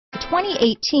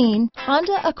2018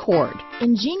 Honda Accord.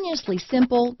 Ingeniously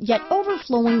simple, yet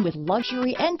overflowing with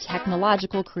luxury and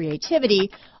technological creativity,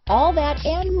 all that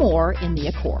and more in the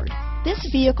Accord. This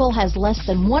vehicle has less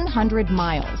than 100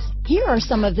 miles. Here are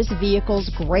some of this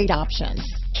vehicle's great options: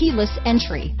 keyless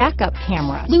entry, backup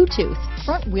camera, Bluetooth,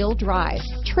 front-wheel drive,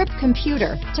 trip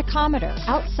computer, tachometer,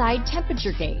 outside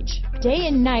temperature gauge, day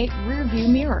and night rear view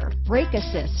mirror, brake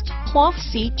assist, cloth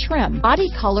seat trim, body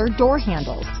color door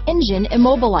handles, engine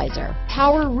immobilizer,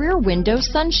 power rear window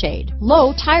sunshade,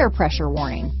 low tire pressure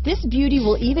warning. This beauty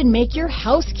will even make your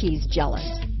house keys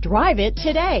jealous. Drive it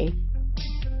today.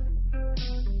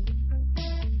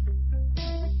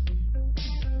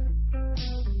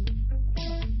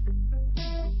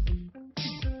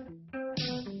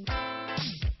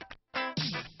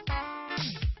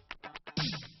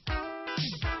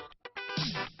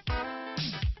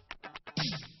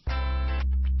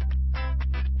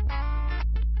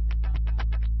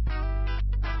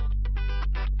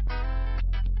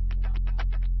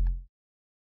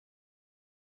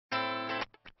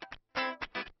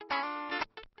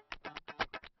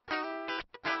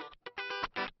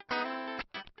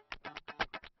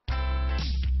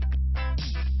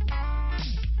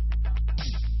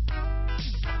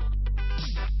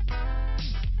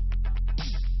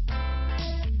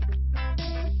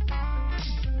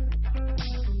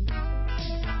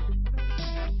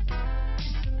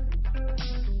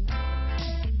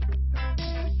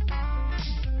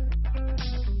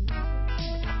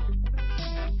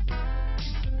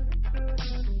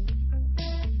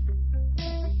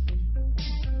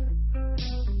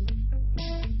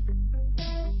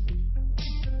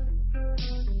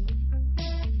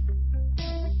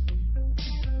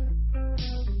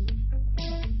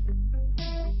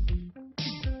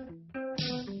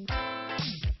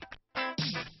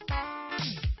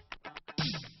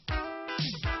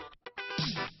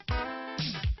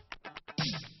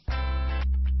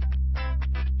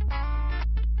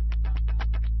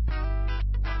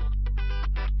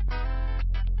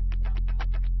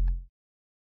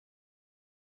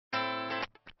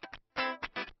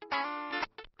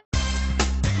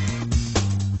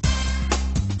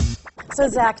 So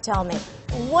Zach, tell me,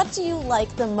 what do you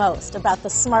like the most about the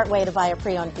smart way to buy a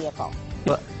pre-owned vehicle?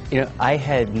 Well, I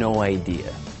had no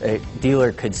idea a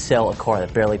dealer could sell a car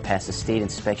that barely passed the state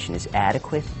inspection as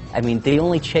adequate. I mean, they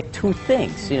only check two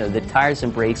things. The tires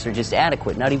and brakes are just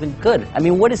adequate, not even good. I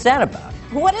mean, what is that about?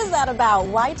 What is that about?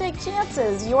 Why take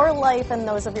chances? Your life and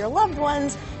those of your loved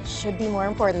ones should be more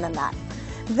important than that.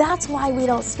 That's why we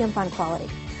don't skimp on quality.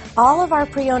 All of our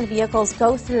pre-owned vehicles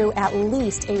go through at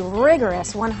least a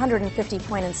rigorous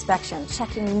 150-point inspection,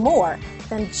 checking more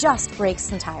than just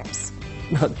brakes and tires.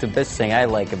 The best thing I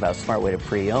like about Smart Way to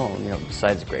Pre-Own,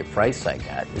 besides the great price I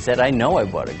got, is that I know I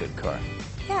bought a good car.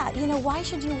 Yeah, why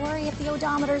should you worry if the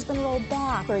odometer's been rolled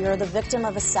back, or you're the victim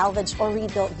of a salvaged or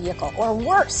rebuilt vehicle, or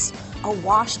worse, a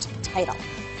washed title?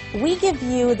 We give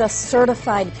you the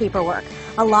certified paperwork,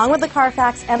 along with the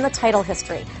Carfax and the title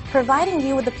history, providing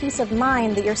you with the peace of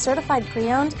mind that your certified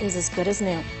pre-owned is as good as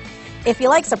new. If you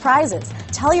like surprises,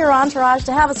 tell your entourage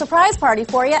to have a surprise party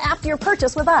for you after your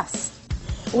purchase with us.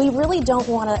 We really don't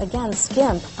want to, again,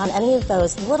 skimp on any of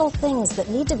those little things that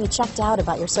need to be checked out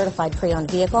about your certified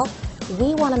pre-owned vehicle.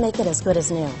 We want to make it as good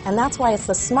as new, and that's why it's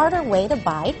the smarter way to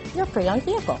buy your pre-owned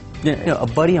vehicle. A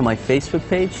buddy on my Facebook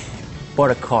page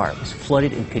bought a car, was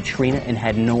flooded in Katrina, and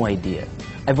had no idea.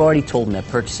 I've already told him that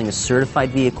purchasing a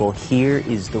certified vehicle here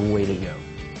is the way to go.